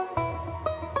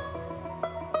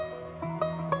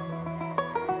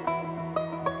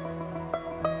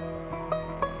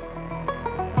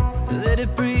Let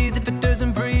it breathe, if it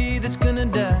doesn't breathe, it's gonna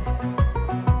die.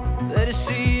 Let it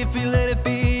see, if we let it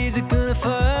be, is it gonna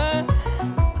fly?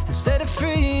 And set it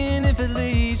free, and if it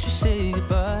leaves, we say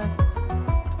goodbye.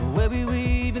 Where we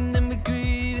weave, and then we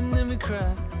grieve, and then we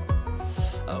cry.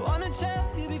 I wanna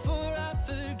tell you before I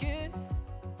forget.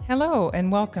 Hello and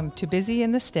welcome to Busy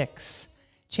in the Sticks,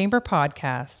 Chamber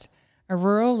Podcast, a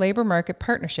rural labor market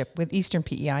partnership with Eastern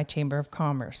PEI Chamber of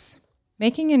Commerce.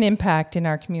 Making an impact in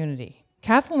our community.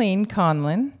 Kathleen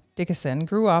Conlon Dickinson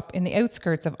grew up in the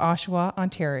outskirts of Oshawa,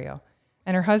 Ontario,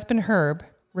 and her husband Herb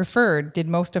Rifford did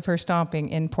most of her stomping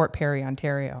in Port Perry,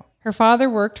 Ontario. Her father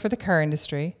worked for the car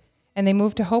industry, and they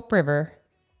moved to Hope River,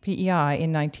 PEI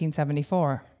in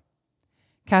 1974.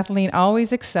 Kathleen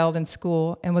always excelled in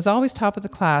school and was always top of the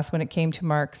class when it came to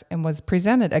marks and was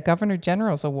presented a Governor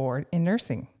General's Award in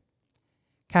nursing.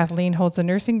 Kathleen holds a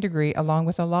nursing degree along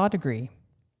with a law degree.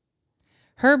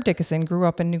 Herb Dickinson grew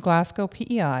up in New Glasgow,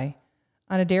 PEI,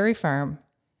 on a dairy farm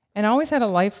and always had a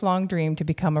lifelong dream to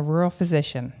become a rural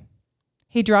physician.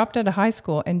 He dropped out of high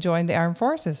school and joined the Armed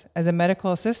Forces as a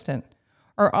medical assistant,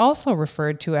 or also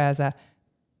referred to as a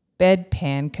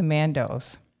bedpan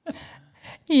commandos.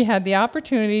 He had the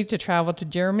opportunity to travel to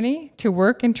Germany to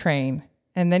work and train,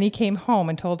 and then he came home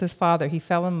and told his father he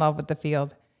fell in love with the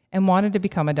field and wanted to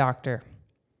become a doctor.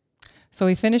 So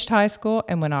he finished high school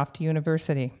and went off to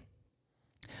university.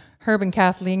 Herb and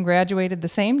Kathleen graduated the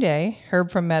same day, Herb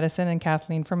from medicine and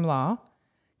Kathleen from law.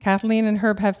 Kathleen and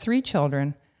Herb have 3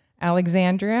 children,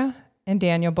 Alexandria and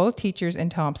Daniel, both teachers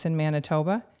in Thompson,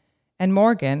 Manitoba, and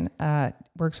Morgan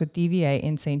works with DVA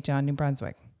in St. John, New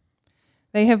Brunswick.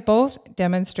 They have both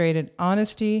demonstrated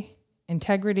honesty,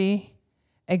 integrity,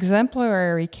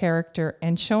 exemplary character,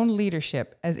 and shown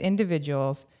leadership as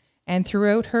individuals and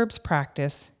throughout Herb's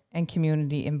practice and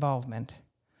community involvement.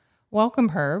 Welcome,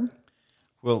 Herb.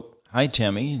 Well, hi,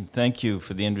 Tammy, and thank you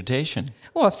for the invitation.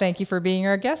 Well, thank you for being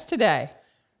our guest today.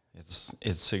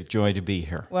 It's a joy to be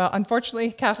here. Well,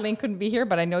 unfortunately, Kathleen couldn't be here,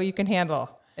 but I know you can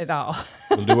handle it all.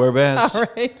 We'll do our best. All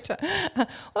right.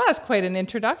 Well, that's quite an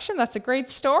introduction. That's a great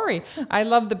story. I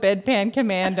love the bedpan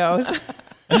commandos.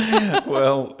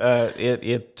 Well,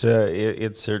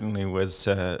 it certainly was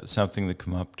something that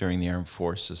came up during the armed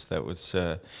forces. That was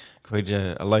quite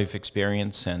a life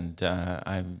experience, and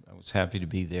I was happy to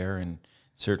be there, and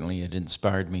certainly it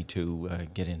inspired me to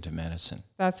get into medicine.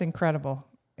 That's incredible.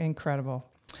 Incredible.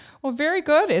 Well, very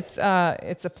good. It's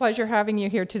a pleasure having you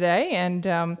here today, and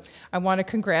I want to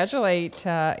congratulate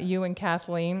you and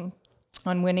Kathleen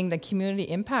on winning the Community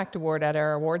Impact Award at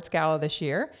our awards gala this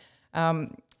year.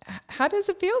 How does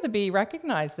it feel to be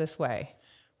recognized this way?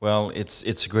 Well,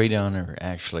 it's a great honor,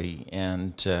 actually,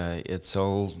 and it's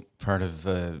all part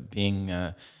of being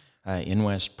in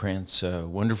West Prince, a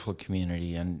wonderful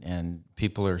community, and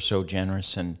people are so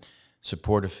generous and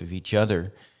supportive of each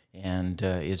other. And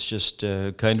it's just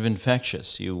kind of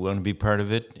infectious. You want to be part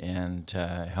of it and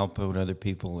help out other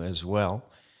people as well.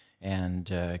 And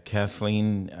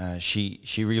Kathleen,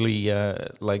 she really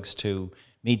likes to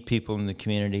meet people in the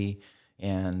community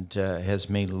and has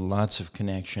made lots of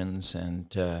connections. And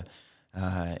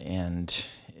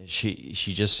she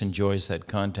just enjoys that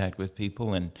contact with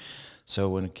people. And so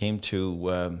when it came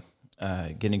to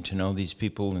getting to know these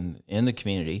people in the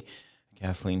community,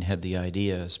 Kathleen had the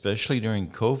idea, especially during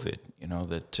COVID,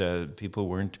 that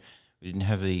we didn't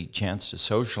have the chance to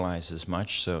socialize as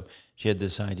much. So she had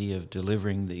this idea of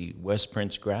delivering the West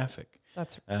Prince graphic.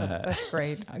 That's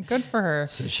great. Good for her.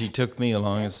 So she took me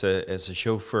along as a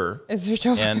chauffeur. As your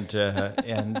chauffeur.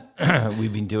 And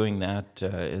we've been doing that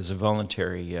as a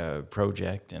voluntary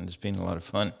project, and it's been a lot of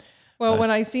fun. Well,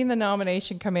 when I seen the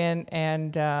nomination come in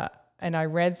and I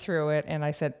read through it, and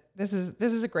I said, This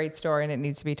is a great story and it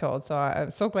needs to be told. So I'm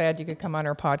so glad you could come on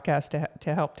our podcast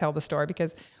to help tell the story,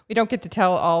 because we don't get to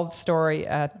tell all the story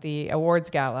at the awards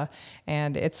gala,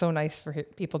 and it's so nice for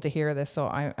people to hear this. So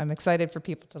I'm excited for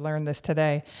people to learn this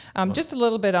today. Just a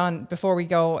little bit before we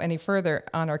go any further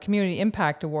on our Community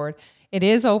Impact Award. It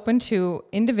is open to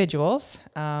individuals,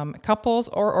 couples,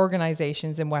 or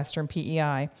organizations in Western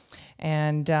PEI.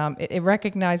 And it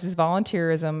recognizes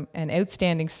volunteerism and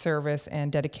outstanding service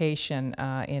and dedication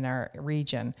in our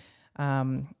region.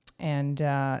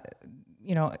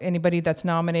 Anybody that's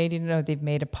nominated, they've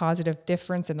made a positive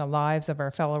difference in the lives of our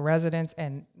fellow residents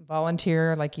and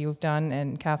volunteer like you've done,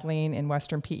 and Kathleen in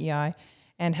Western PEI,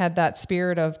 and had that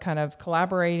spirit of kind of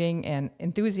collaborating and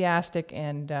enthusiastic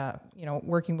and,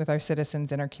 working with our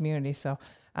citizens in our community. So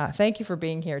thank you for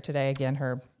being here today again,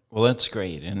 Herb. Well, that's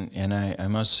great. And I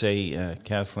must say,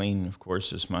 Kathleen, of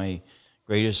course, is my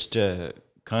greatest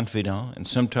confidant and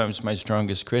sometimes my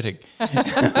strongest critic.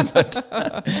 But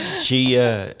she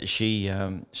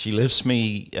lifts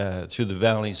me through the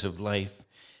valleys of life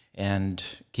and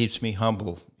keeps me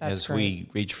humble as we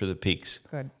reach for the peaks.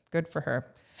 Good for her.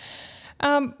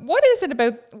 What is it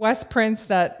about West Prince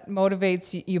that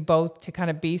motivates you both to kind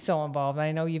of be so involved?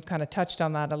 I know you've kind of touched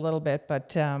on that a little bit,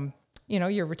 but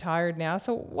you're retired now.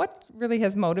 So what really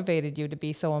has motivated you to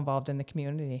be so involved in the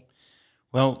community?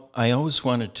 Well, I always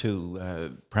wanted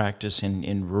to practice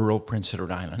in rural Prince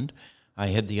Edward Island. I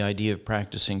had the idea of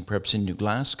practicing perhaps in New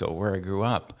Glasgow, where I grew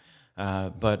up.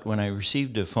 But when I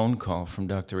received a phone call from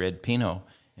Dr. Ed Pino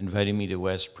inviting me to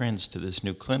West Prince to this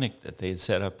new clinic that they had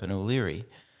set up in O'Leary,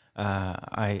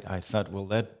 I thought, well,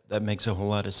 that makes a whole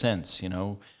lot of sense,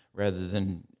 rather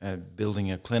than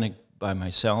building a clinic by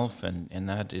myself and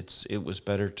that it was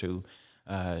better to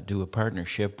do a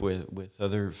partnership with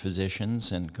other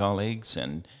physicians and colleagues,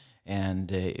 and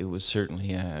it was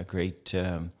certainly a great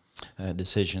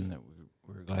decision that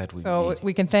we're glad we made. So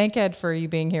we can thank Ed for you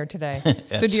being here today.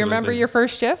 So do you remember Absolutely. your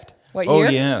first shift? What Oh,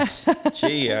 year? yes.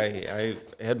 Gee, I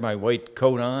had my white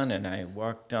coat on and I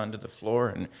walked onto the floor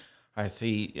and I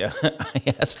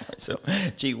asked myself,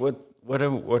 gee,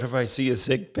 what if I see a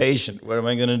sick patient? What am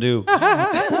I going to do?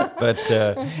 But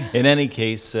in any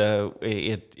case,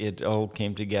 it all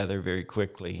came together very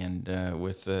quickly, and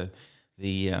with the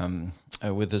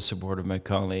support of my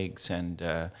colleagues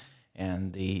and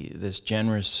this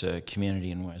generous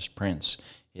community in West Prince,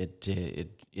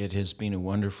 it has been a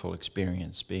wonderful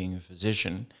experience being a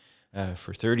physician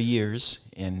for 30 years,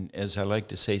 and as I like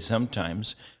to say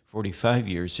sometimes, 45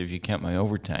 years if you count my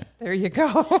overtime. There you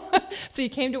go. So you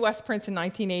came to West Prince in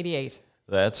 1988.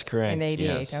 That's correct. In 88.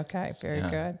 Yes. Okay, very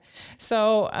good.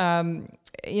 So,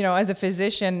 as a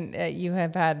physician, you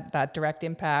have had that direct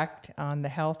impact on the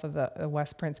health of the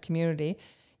West Prince community.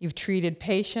 You've treated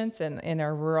patients in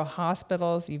our rural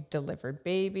hospitals. You've delivered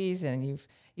babies, and you've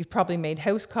probably made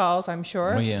house calls, I'm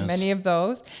sure. Oh, yes. Many of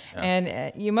those. Yeah.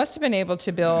 And you must have been able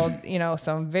to build,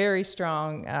 some very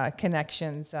strong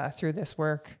connections through this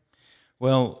work.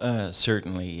 Well,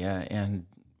 certainly, and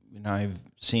I've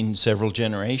seen several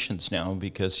generations now,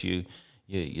 because you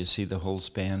see the whole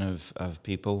span of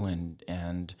people,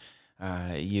 and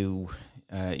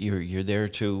you're there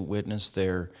to witness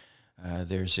their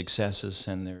successes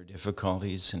and their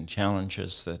difficulties and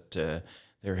challenges that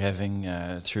they're having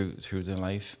through their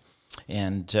life,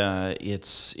 and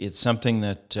it's something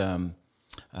that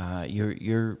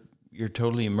you're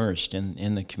totally immersed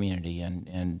in the community,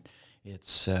 and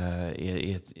it's a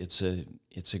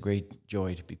great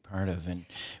joy to be part of. And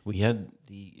we had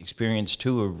the experience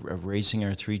too of raising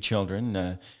our three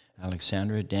children,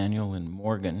 Alexandra, Daniel, and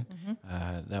Morgan.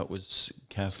 Mm-hmm. That was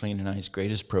Kathleen and I's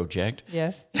greatest project.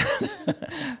 Yes.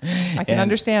 I can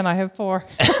understand. I have 4.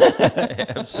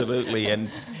 Absolutely.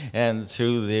 And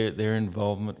through their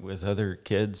involvement with other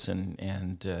kids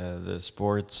and the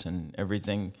sports and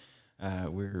everything,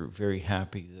 we're very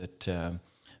happy that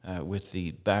with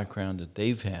the background that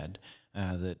they've had,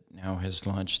 that now has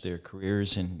launched their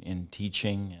careers in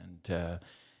teaching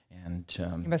and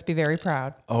You must be very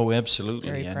proud. oh,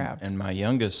 absolutely. Very proud. And my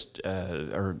youngest,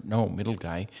 middle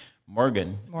guy,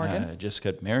 Morgan. Just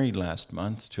got married last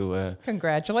month to a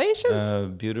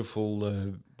Congratulations.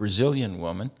 beautiful Brazilian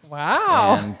woman.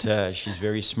 Wow. And she's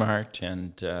very smart,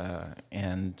 and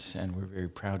we're very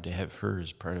proud to have her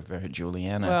as part of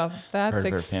Juliana. Well, that's part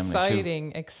of our family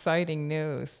too. exciting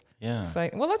news. Yeah.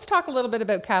 Well, let's talk a little bit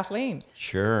about Kathleen.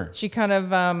 Sure. She kind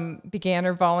of began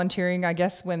her volunteering, I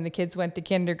guess, when the kids went to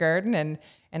kindergarten, and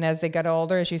as they got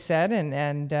older, as you said,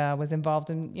 and was involved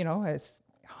in, as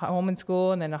home and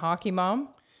school, and then a hockey mom.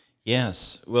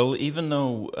 Yes. Well, even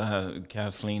though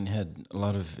Kathleen had a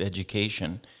lot of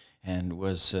education and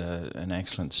was an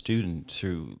excellent student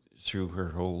through her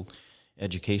whole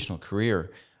educational career,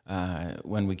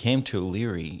 when we came to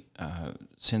O'Leary,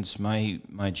 since my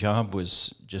job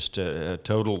was just a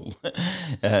total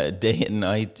day and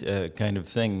night kind of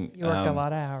thing. You worked a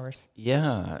lot of hours.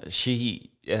 Yeah, she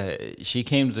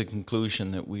came to the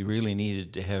conclusion that we really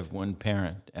needed to have one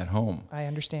parent at home. I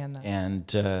understand that.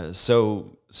 And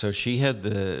so she had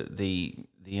the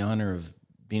honor of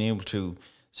being able to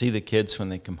see the kids when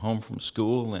they come home from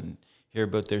school and hear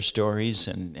about their stories,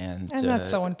 and that's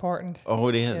so important. Oh,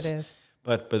 it is. It is.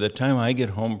 But by the time I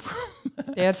get home from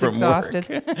Dad's from exhausted.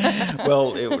 work,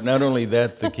 well, not only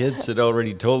that, the kids had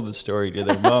already told the story to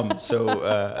their mom. So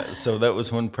that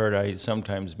was one part I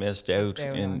sometimes missed out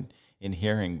in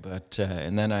hearing. But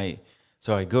and then I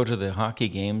go to the hockey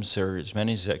games, or as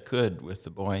many as I could, with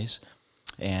the boys.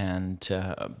 And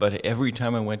but every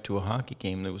time I went to a hockey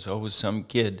game, there was always some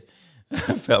kid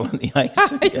fell on the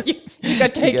ice. You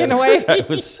got taken away. I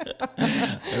was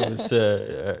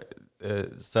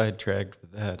sidetracked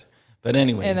with that. But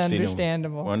anyway, And it's been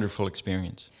understandable. a wonderful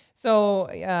experience. So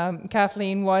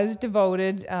Kathleen was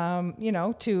devoted,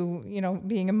 to,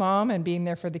 being a mom and being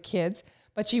there for the kids.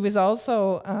 But she was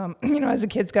also, as the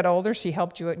kids got older, she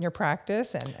helped you in your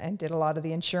practice and did a lot of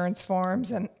the insurance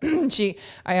forms. And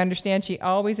I understand she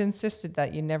always insisted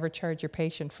that you never charge your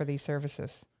patient for these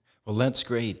services. Well, that's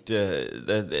great.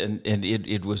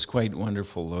 It was quite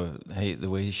wonderful, the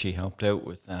way she helped out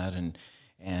with that.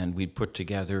 And we put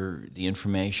together the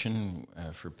information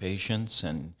for patients,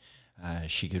 and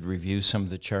she could review some of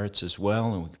the charts as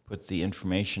well, and we could put the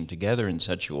information together in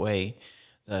such a way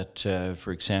that,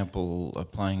 for example,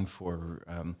 applying for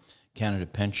Canada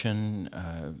Pension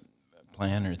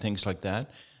Plan or things like that,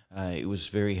 it was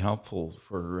very helpful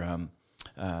for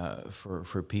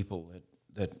people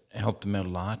that helped them out a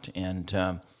lot.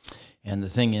 And the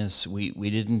thing is, we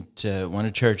didn't want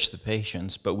to charge the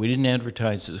patients, but we didn't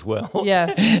advertise as well.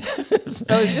 Yes.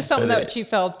 So it was just something that she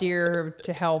felt dear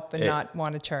to help and not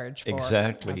want to charge for.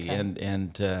 Exactly.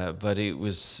 Okay. But it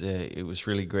was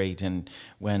really great. And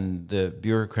when the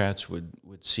bureaucrats would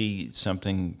see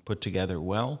something put together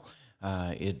well,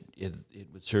 it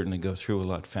would certainly go through a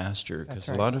lot faster, because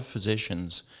right. a lot of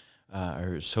physicians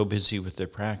are so busy with their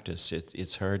practice,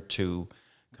 it's hard to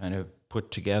kind of put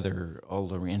together all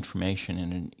the information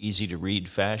in an easy-to-read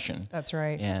fashion. That's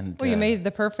right. And well, you made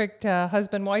the perfect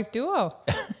husband-wife duo.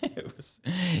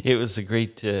 It was a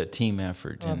great team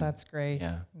effort. Well, that's great.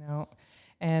 Yeah. No.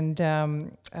 And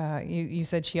you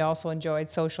said she also enjoyed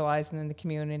socializing in the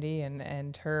community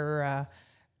and her,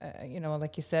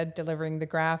 like you said, delivering the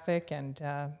graphic and,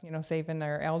 saving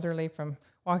our elderly from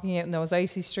walking out in those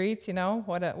icy streets.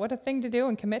 What a thing to do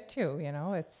and commit to.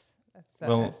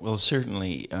 Well,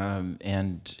 certainly,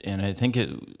 and I think it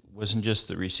wasn't just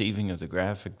the receiving of the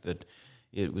graphic, that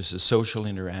it was a social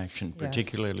interaction,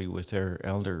 particularly with our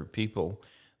elder people,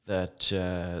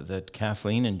 that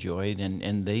Kathleen enjoyed,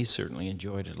 and they certainly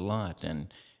enjoyed it a lot, and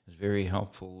it was very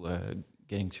helpful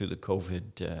getting through the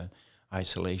COVID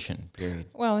isolation period.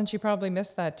 Well, and she probably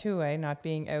missed that too, not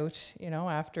being out,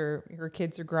 after her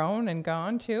kids are grown and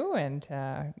gone too, and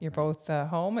you're both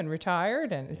home and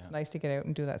retired, and it's nice to get out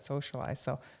and do that socialize.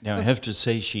 So now I have to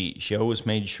say, she always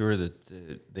made sure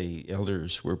that the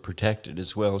elders were protected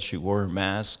as well. She wore a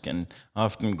mask and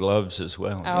often gloves as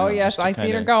well. Oh yes, I've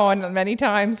seen her going many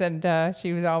times, and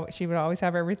she would always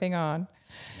have everything on.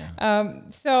 Yeah.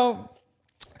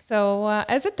 So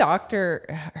as a doctor,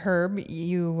 Herb,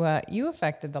 you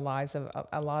affected the lives of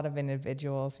a lot of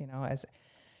individuals,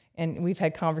 and we've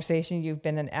had conversations. You've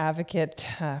been an advocate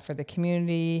for the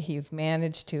community. You've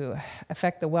managed to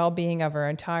affect the well-being of our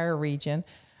entire region.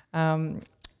 Can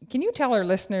you tell our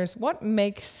listeners what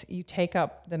makes you take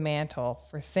up the mantle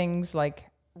for things like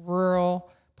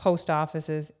rural post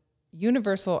offices,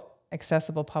 universal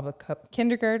accessible public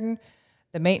kindergarten,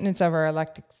 the maintenance of our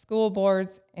elected school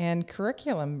boards, and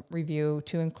curriculum review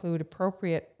to include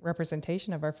appropriate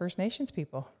representation of our First Nations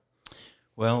people?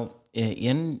 Well,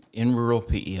 in rural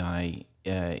PEI,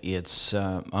 it's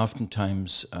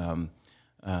oftentimes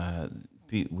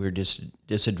we're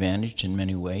disadvantaged in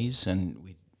many ways, and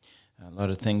a lot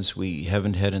of things we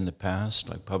haven't had in the past,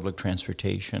 like public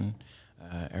transportation.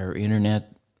 Our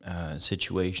internet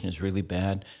situation is really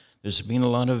bad. There's been a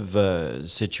lot of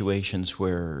situations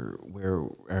where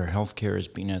our healthcare has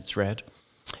been at threat,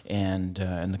 and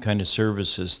the kind of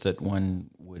services that one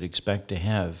would expect to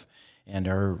have and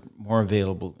are more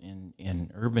available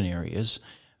in urban areas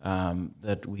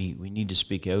that we need to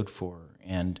speak out for.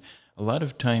 And a lot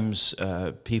of times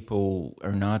people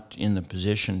are not in the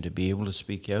position to be able to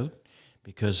speak out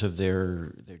because of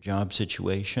their job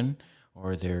situation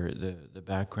or the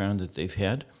background that they've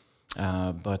had.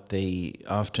 But they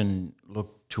often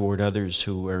look toward others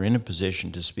who are in a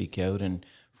position to speak out. And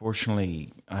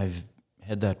fortunately, I've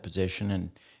had that position,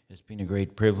 and it's been a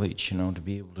great privilege, to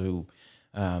be able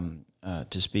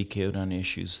to speak out on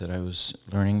issues that I was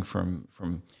learning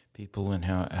from people and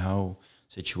how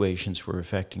situations were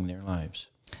affecting their lives.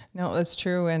 No, that's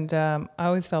true. And I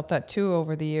always felt that too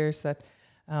over the years that,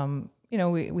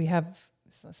 we have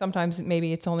sometimes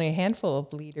maybe it's only a handful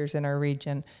of leaders in our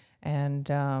region. And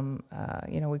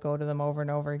we go to them over and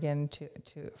over again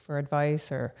for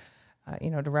advice or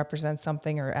to represent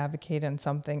something or advocate on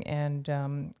something, and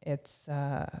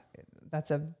that's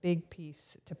a big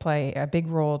piece to play, a big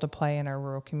role to play in our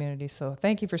rural community. So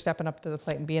thank you for stepping up to the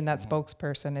plate and being that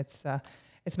spokesperson.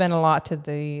 It's been a lot to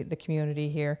the community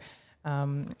here,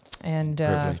 and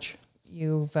privilege.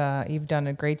 You've done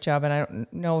a great job, and I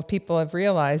don't know if people have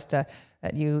realized that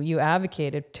that you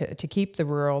advocated to keep the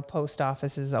rural post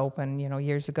offices open. You know,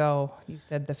 years ago, you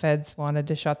said the feds wanted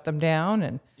to shut them down,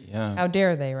 and how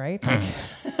dare they, right?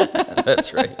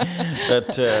 That's right.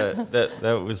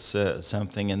 That was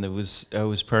something, and I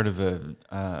was part of a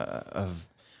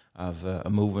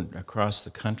movement across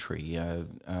the country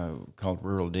called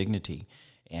Rural Dignity,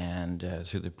 and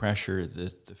through the pressure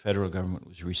that the federal government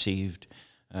was received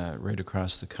right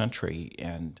across the country,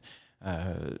 and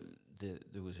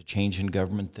there was a change in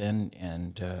government then,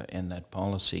 and that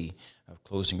policy of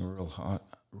closing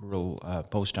rural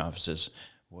post offices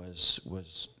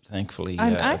was thankfully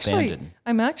abandoned.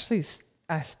 I'm actually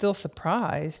still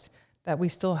surprised that we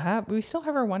still have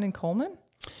our one in Coleman.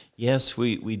 Yes,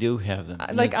 we do have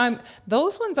them.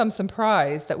 Those ones. I'm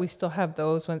surprised that we still have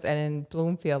those ones, and in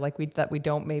Bloomfield, that we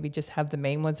don't maybe just have the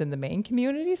main ones in the main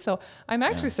community. So I'm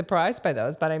actually surprised by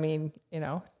those. But I mean, you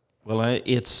know. Well,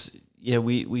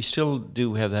 we still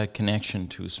do have that connection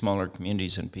to smaller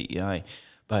communities in PEI,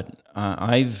 but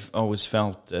I've always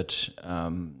felt that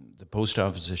the post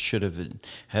offices should have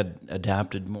had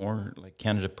adapted more. Like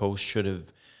Canada Post should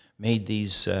have made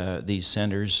these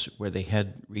centers where they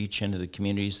had reach into the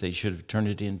communities. They should have turned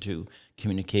it into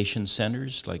communication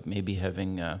centers, like maybe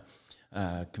having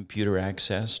computer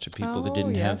access to people that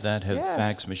didn't have that,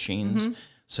 fax machines,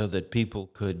 so that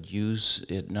people could use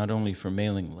it not only for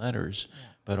mailing letters,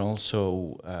 but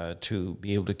also to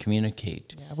be able to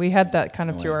communicate. Yeah, we had that kind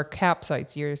of through our CAP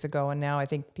sites years ago, and now I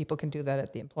think people can do that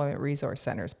at the Employment Resource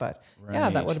Centers. But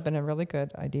that would have been a really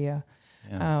good idea.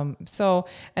 Yeah.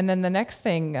 And then the next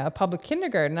thing, public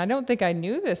kindergarten. I don't think I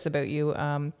knew this about you,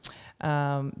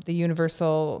 the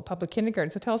universal public kindergarten.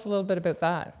 So tell us a little bit about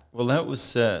that. Well, that was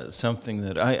something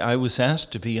that I was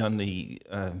asked to be on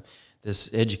this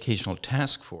educational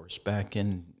task force back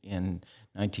in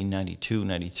 1992,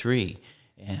 93.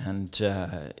 And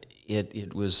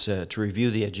it was to review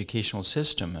the educational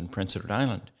system in Prince Edward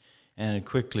Island. And it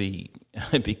quickly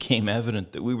became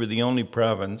evident that we were the only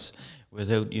province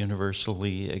without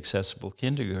universally accessible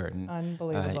kindergarten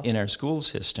in our school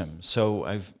system.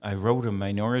 So I wrote a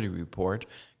minority report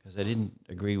because I didn't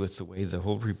agree with the way the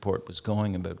whole report was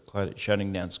going about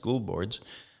shutting down school boards.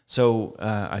 So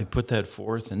I put that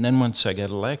forth, and then once I got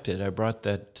elected, I brought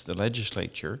that to the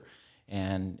legislature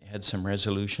and had some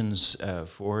resolutions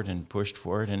for it and pushed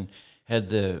for it, and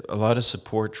had a lot of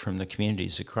support from the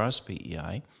communities across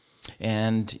PEI.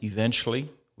 And eventually,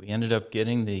 we ended up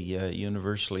getting the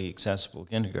universally accessible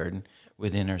kindergarten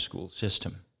within our school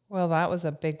system. Well, that was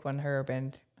a big one, Herb,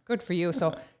 and good for you.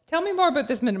 So tell me more about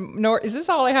this minority. Is this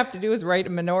all I have to do is write a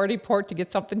minority report to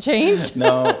get something changed?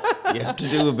 No, you have to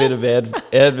do a bit of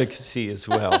advocacy as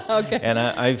well. Okay. And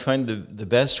I find the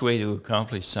best way to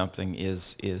accomplish something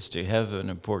is to have an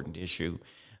important issue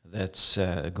that's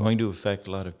going to affect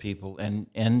a lot of people,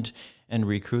 and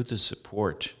recruit the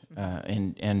support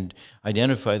and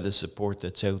identify the support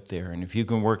that's out there. And if you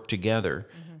can work together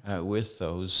with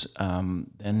those,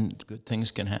 then good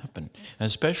things can happen, and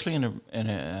especially in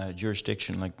a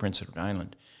jurisdiction like Prince Edward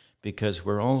Island, because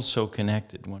we're all so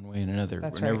connected one way and another.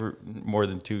 That's we're never more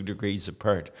than 2 degrees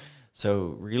apart.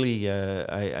 So really,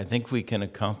 I think we can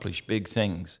accomplish big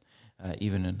things,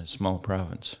 even in a small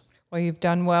province. Well, you've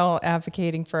done well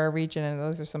advocating for our region, and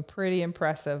those are some pretty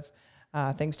impressive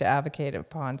things to advocate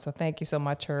upon. So thank you so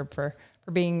much, Herb, for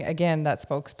being, again, that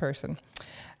spokesperson.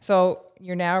 So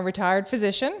you're now a retired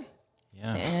physician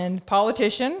and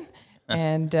politician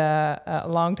and a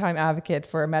longtime advocate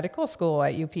for a medical school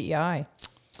at UPEI.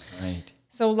 Right.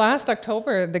 So last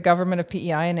October, the government of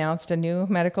PEI announced a new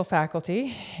medical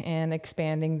faculty and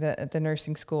expanding the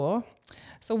nursing school.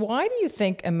 So why do you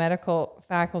think a medical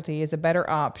faculty is a better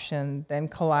option than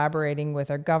collaborating with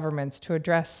our governments to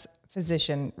address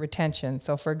physician retention?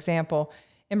 So for example,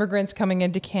 immigrants coming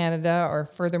into Canada, or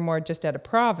furthermore just at a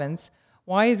province,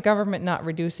 why is government not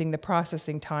reducing the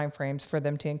processing timeframes for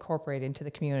them to incorporate into the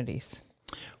communities?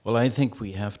 Well, I think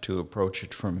we have to approach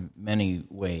it from many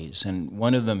ways, and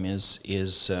one of them is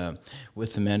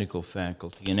with the medical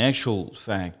faculty. In actual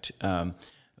fact,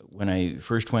 when I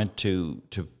first went to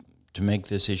make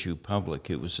this issue public,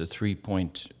 it was a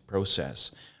 3-point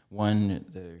process. 1,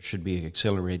 there should be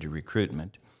accelerated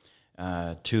recruitment.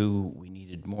 2, we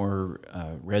needed more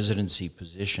residency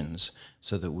positions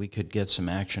so that we could get some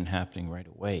action happening right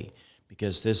away,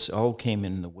 because this all came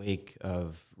in the wake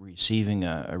of receiving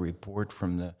a report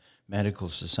from the Medical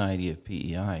Society of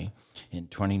PEI in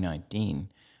 2019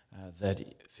 that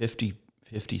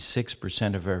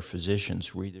 56% of our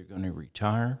physicians were either going to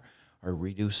retire or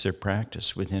reduce their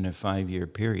practice within a 5-year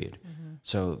period. Mm-hmm.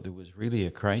 So there was really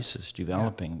a crisis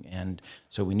developing, and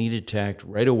so we needed to act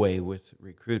right away with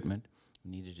recruitment.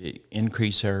 We needed to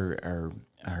increase our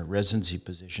residency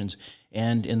positions,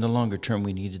 and in the longer term,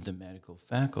 we needed the medical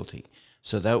faculty.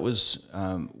 So that was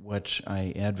what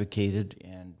I advocated,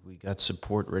 and we got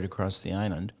support right across the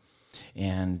island.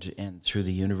 And through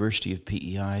the University of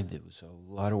PEI, there was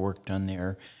a lot of work done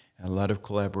there, a lot of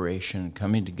collaboration,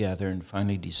 coming together, and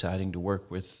finally deciding to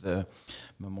work with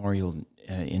Memorial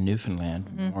in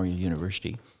Newfoundland, Memorial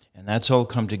University, and that's all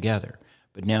come together.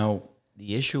 But now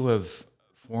the issue of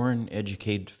foreign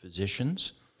educated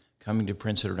physicians coming to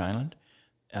Prince Edward Island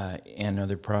and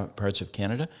other parts of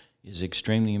Canada is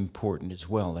extremely important as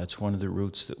well. That's one of the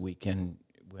routes that we can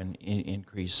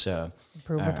increase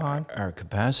Improve upon our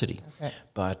capacity. Okay.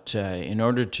 But in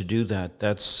order to do that,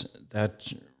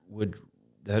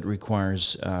 that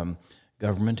requires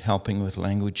government helping with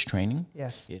language training.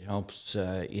 Yes. It helps.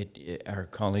 Our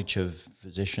College of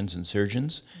Physicians and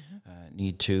Surgeons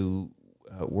need to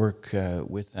work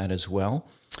with that as well.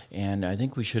 And I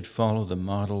think we should follow the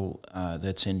model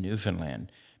that's in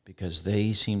Newfoundland, because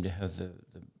they seem to have the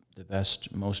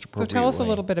best, most appropriate So tell us way. a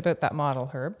little bit about that model,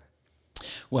 Herb.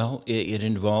 Well, it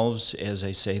involves, as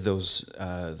I say, those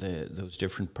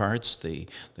different parts. The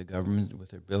government with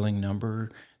their billing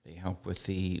number, they help with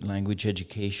the language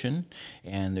education,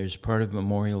 and there's part of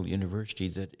Memorial University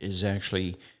that is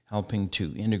actually helping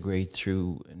to integrate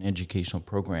through an educational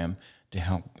program to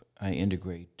help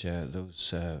integrate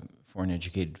those foreign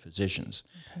educated physicians.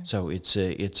 Okay. So it's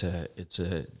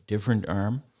a different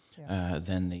arm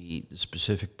than the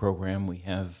specific program we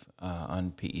have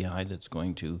on PEI that's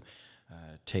going to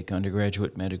take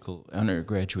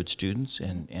undergraduate students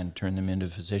and turn them into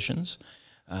physicians.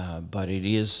 But it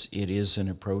is an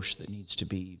approach that needs to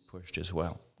be pushed as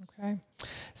well. Okay.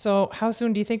 So how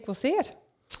soon do you think we'll see it?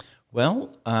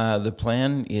 Well, the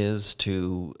plan is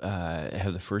to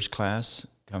have the first class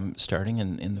starting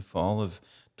in the fall of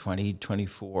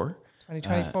 2024.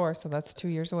 2024, so that's 2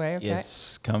 years away. Okay.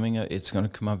 It's coming. It's going to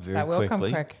come up very quickly. That will come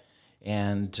quick.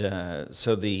 And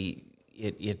so there's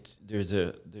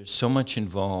so much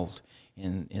involved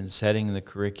in setting the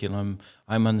curriculum.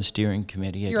 I'm on the steering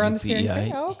committee at You're on the steering UPEI.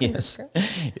 committee? Oh, okay. Yes.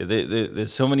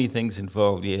 There's so many things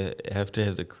involved. You have to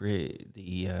have the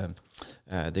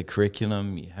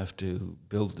curriculum. You have to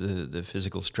build the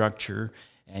physical structure,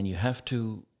 and you have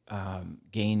to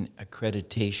gain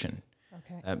accreditation.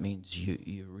 Okay. That means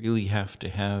you really have to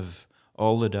have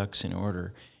all the ducks in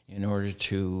order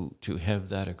to have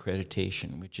that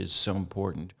accreditation, which is so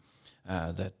important,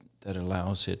 that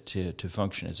allows it to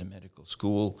function as a medical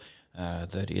school,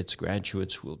 that its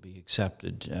graduates will be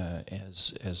accepted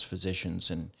as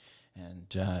physicians and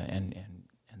then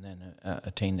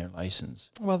attain their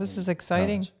license. Well, this is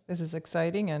exciting. This is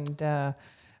exciting, and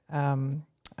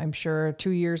I'm sure 2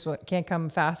 years can't come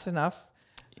fast enough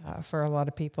for a lot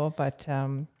of people. But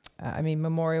I mean,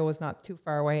 Memorial was not too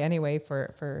far away anyway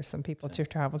for some people to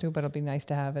travel to. But it'll be nice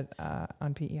to have it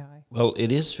on PEI. Well,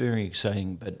 it is very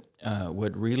exciting. But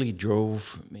what really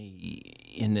drove me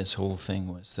in this whole thing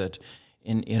was that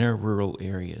in our rural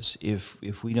areas,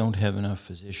 if we don't have enough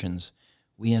physicians,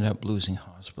 we end up losing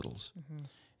hospitals. Mm-hmm.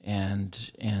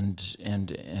 and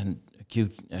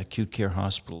acute care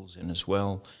hospitals, and as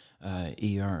well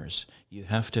ERs. You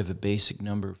have to have a basic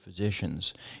number of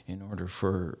physicians in order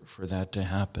for that to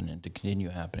happen and to continue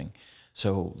happening.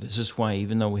 So this is why,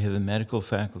 even though we have a medical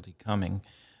faculty coming,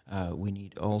 we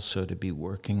need also to be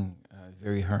working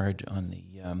very hard on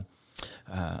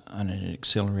an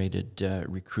accelerated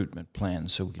recruitment plan,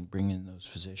 so we can bring in those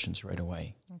physicians right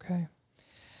away. Okay.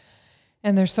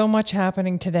 And there's so much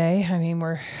happening today. I mean,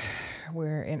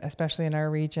 we're in, especially in our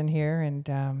region here, and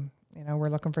we're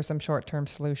looking for some short-term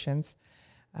solutions.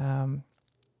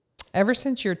 Ever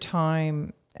since your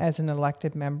time as an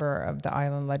elected member of the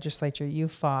Island Legislature, you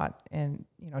fought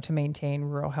to maintain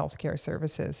rural healthcare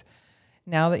services.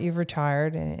 Now that you've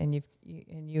retired and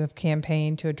you have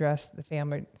campaigned to address the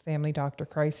family doctor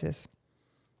crisis,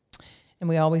 and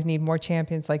we always need more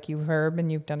champions like you, Herb,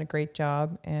 and you've done a great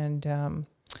job. And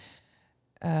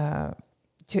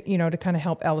to kind of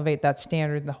help elevate that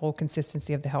standard and the whole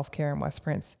consistency of the healthcare in West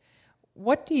Prince.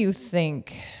 What do you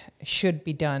think should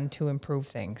be done to improve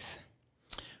things?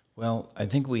 Well, I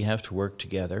think we have to work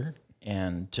together,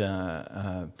 and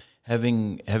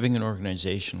having an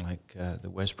organization like the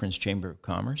West Prince Chamber of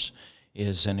Commerce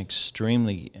is an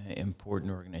extremely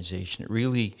important organization. It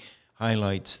really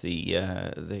highlights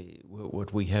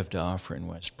what we have to offer in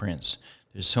West Prince.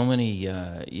 There's so many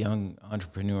young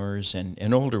entrepreneurs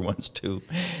and older ones too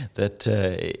that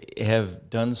have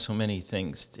done so many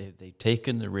things. They've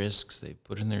taken the risks. They've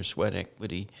put in their sweat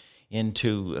equity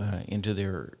into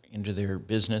their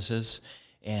businesses,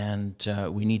 and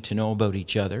we need to know about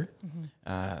each other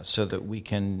so that we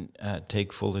can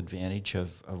take full advantage of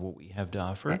what we have to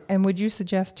offer. And would you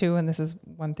suggest too, and this is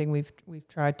one thing we've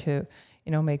tried to,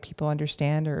 make people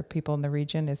understand, or people in the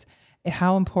region, is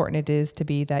how important it is to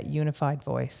be that unified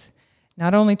voice.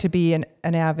 Not only to be an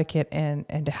advocate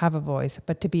and to have a voice,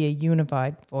 but to be a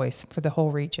unified voice for the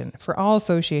whole region, for all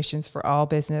associations, for all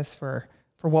business, for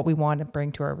what we want to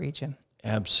bring to our region.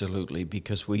 Absolutely,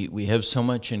 because we have so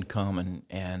much in common,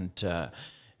 and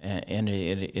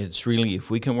it's really, if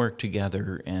we can work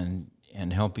together and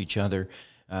help each other.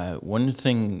 One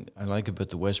thing I like about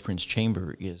the West Prince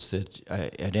Chamber is that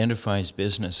it identifies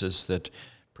businesses that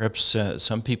perhaps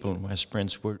some people in West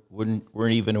Prince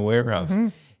weren't even aware of. Mm-hmm.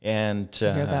 And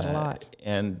I hear that a lot.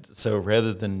 And so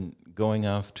rather than going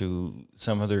off to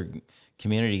some other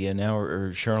community, an hour,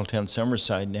 or Charlottetown,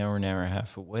 Summerside, an hour and a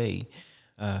half away,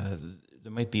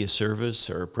 there might be a service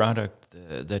or a product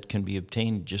that can be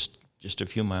obtained just a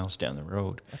few miles down the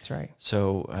road. That's right.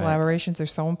 So collaborations are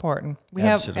so important. We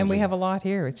have a lot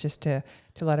here. It's just to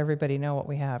let everybody know what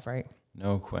we have, right?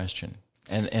 No question.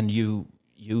 And you,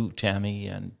 Tammy,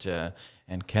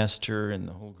 and Kester and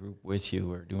the whole group with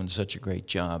you are doing such a great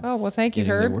job. Oh, well, thank you,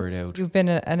 getting Herb. the word out. You've been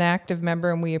an active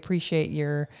member, and we appreciate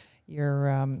your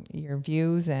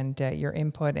views and your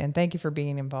input. And thank you for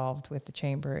being involved with the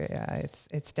chamber.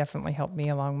 It's definitely helped me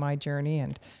along my journey,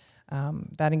 and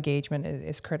that engagement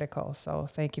is critical. So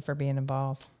thank you for being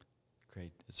involved.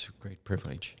 Great. It's a great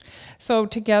privilege. So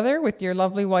together with your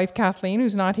lovely wife, Kathleen,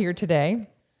 who's not here today,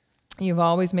 you've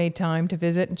always made time to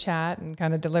visit and chat and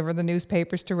kind of deliver the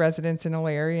newspapers to residents in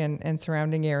O'Leary and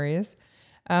surrounding areas.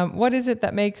 What is it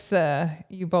that makes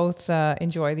you both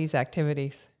enjoy these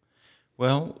activities?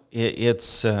 Well,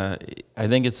 it's I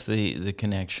think it's the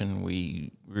connection.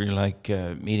 We really like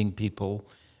meeting people,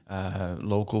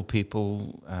 local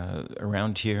people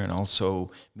around here, and also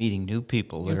meeting new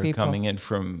people that are coming in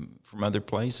from other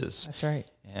places. That's right.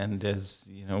 And as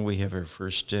you know, we have our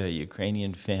first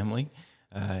Ukrainian family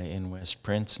in West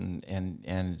Prince,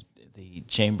 and the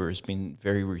chamber has been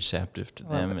very receptive to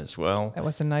them as well. That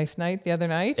was a nice night the other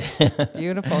night.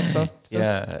 Beautiful. So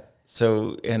yeah.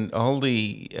 So, and all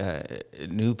the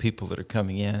new people that are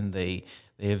coming in, they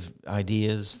have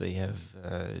ideas, they have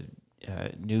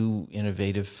new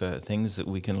innovative things that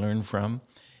we can learn from.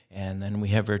 And then we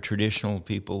have our traditional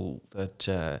people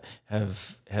that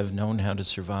have known how to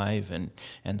survive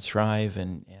and thrive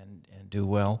and do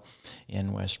well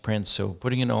in West Prince. So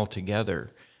putting it all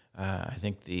together, I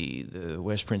think the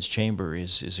West Prince Chamber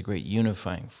is a great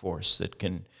unifying force that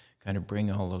can kind of bring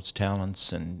all those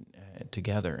talents and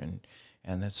together,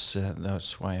 and that's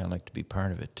why I like to be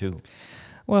part of it too.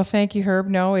 Well, thank you, Herb.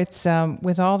 No, it's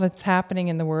with all that's happening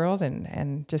in the world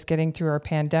and just getting through our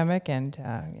pandemic and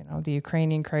the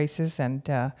Ukrainian crisis and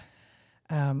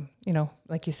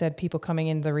like you said, people coming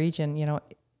into the region.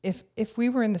 If we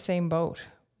were in the same boat,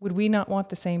 would we not want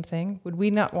the same thing? Would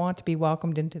we not want to be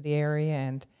welcomed into the area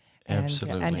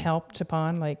and helped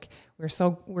upon? Like we're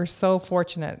so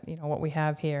fortunate, what we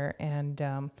have here,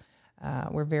 and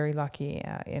we're very lucky.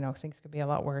 Things could be a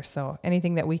lot worse. So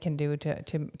anything that we can do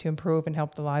to improve and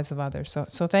help the lives of others.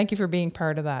 So thank you for being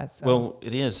part of that. So. Well,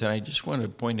 it is, and I just want to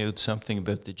point out something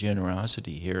about the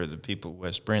generosity here of the people of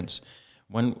West Prince.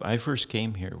 When I first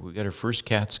came here, we got our first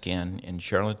CAT scan in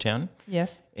Charlottetown.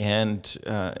 Yes. And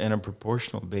on a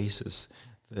proportional basis,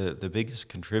 the biggest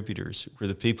contributors were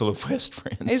the people of West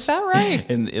Prince. Is that right?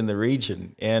 In the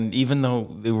region. And even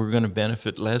though they were going to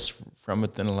benefit less from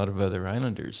it than a lot of other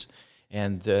islanders.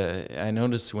 And I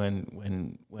notice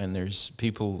when there's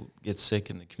people get sick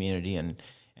in the community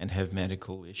and have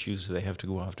medical issues, they have to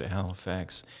go off to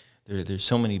Halifax. There's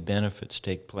so many benefits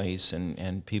take place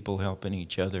and people helping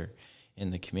each other in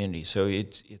the community. So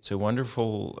it's a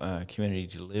wonderful community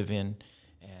to live in,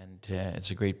 and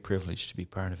it's a great privilege to be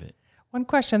part of it. One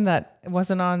question that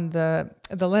wasn't on the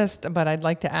list, but I'd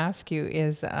like to ask you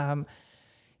is,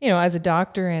 as a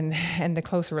doctor and the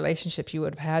close relationships you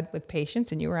would have had with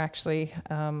patients, and you were actually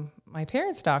my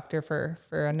parents' doctor for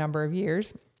a number of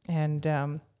years, and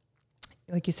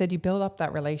like you said, you build up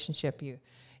that relationship.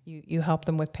 You help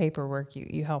them with paperwork.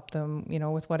 You help them,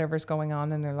 with whatever's going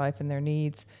on in their life and their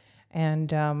needs. And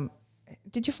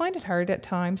did you find it hard at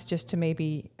times just to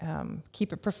maybe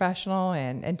keep it professional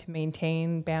and to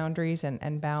maintain boundaries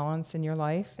and balance in your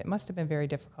life? It must have been very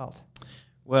difficult.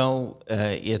 Well,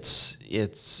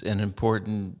 it's an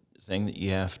important thing that you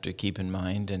have to keep in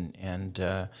mind and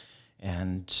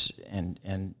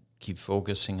keep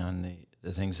focusing on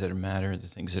the things that matter, the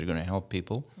things that are going to help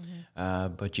people.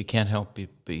 Mm-hmm. But you can't help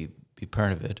be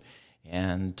part of it,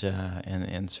 and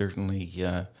certainly.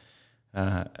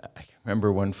 I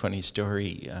remember one funny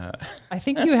story. I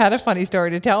think you had a funny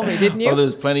story to tell me, didn't you? Oh,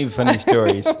 there's plenty of funny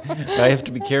stories. I have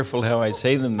to be careful how I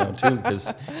say them, though, too,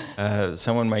 because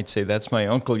someone might say, that's my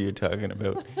uncle you're talking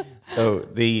about.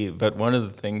 But one of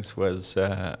the things was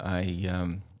I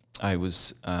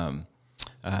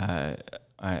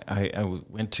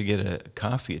went to get a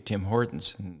coffee at Tim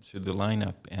Hortons and through the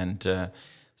lineup, and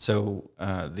so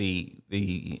the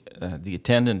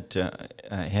attendant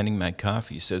handing my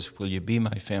coffee says, "Will you be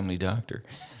my family doctor?"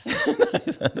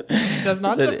 Does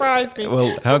not surprise me.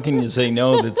 Well, how can you say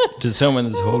no to someone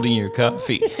that's holding your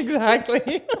coffee?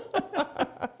 Exactly.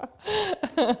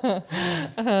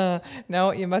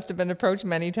 No, you must have been approached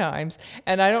many times.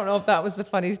 And I don't know if that was the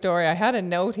funny story. I had a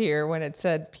note here when it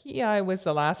said PEI was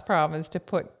the last province to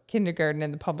put kindergarten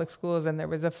in the public schools, and there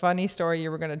was a funny story you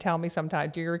were going to tell me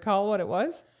sometime. Do you recall what it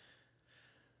was?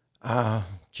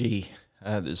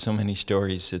 There's so many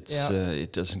stories.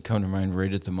 It doesn't come to mind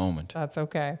right at the moment. That's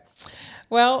okay.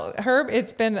 Well, Herb,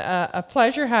 it's been a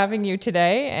pleasure having you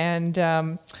today, and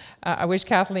I wish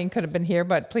Kathleen could have been here,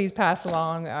 but please pass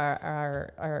along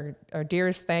our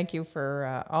dearest thank you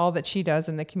for all that she does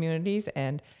in the communities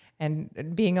and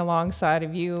being alongside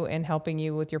of you and helping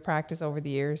you with your practice over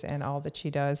the years and all that she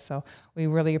does. So we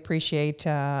really appreciate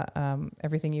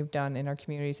everything you've done in our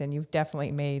communities, and you've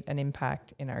definitely made an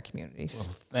impact in our communities.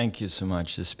 Well, thank you so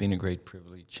much. It's been a great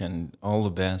privilege, and all the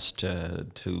best to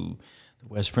the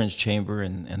West Prince Chamber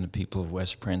and the people of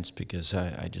West Prince, because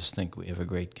I just think we have a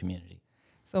great community.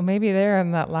 So maybe there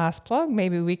in that last plug,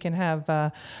 maybe we can have,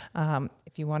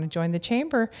 if you want to join the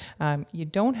chamber, you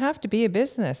don't have to be a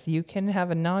business. You can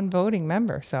have a non-voting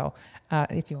member. So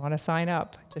if you want to sign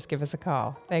up, just give us a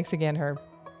call. Thanks again, Herb.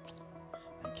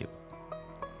 Thank you.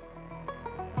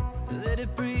 Let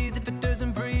it breathe. If it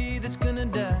doesn't breathe, it's gonna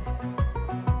die.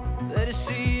 Let it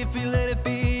see. If we let it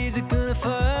be, is it gonna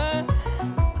fly?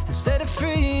 Set it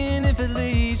free, and if it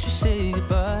leaves, we say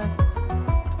goodbye.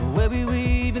 Where we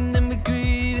weave, and then we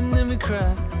grieve, and then we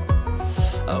cry.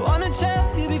 I wanna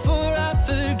tell you